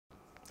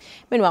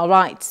Meanwhile,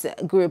 rights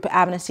group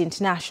Amnesty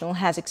International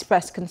has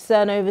expressed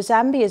concern over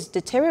Zambia's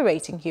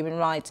deteriorating human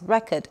rights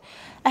record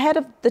ahead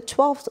of the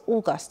 12th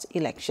August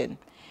election.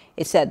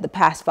 It said the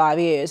past 5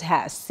 years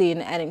has seen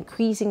an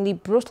increasingly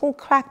brutal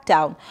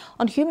crackdown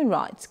on human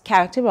rights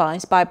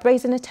characterized by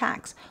brazen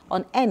attacks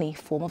on any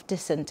form of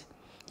dissent.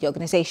 The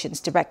organization's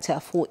director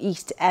for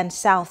East and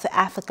South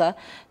Africa,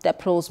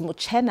 Dapros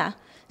Mochena,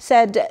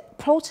 said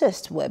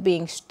protests were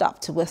being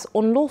stopped with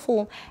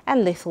unlawful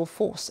and lethal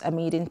force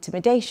amid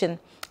intimidation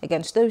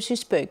against those who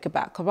spoke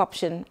about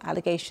corruption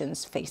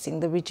allegations facing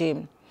the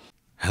regime.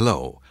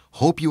 Hello,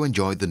 hope you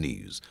enjoyed the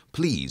news.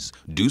 Please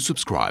do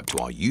subscribe to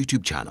our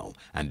YouTube channel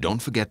and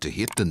don't forget to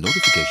hit the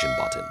notification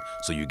button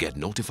so you get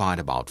notified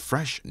about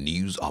fresh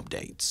news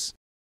updates.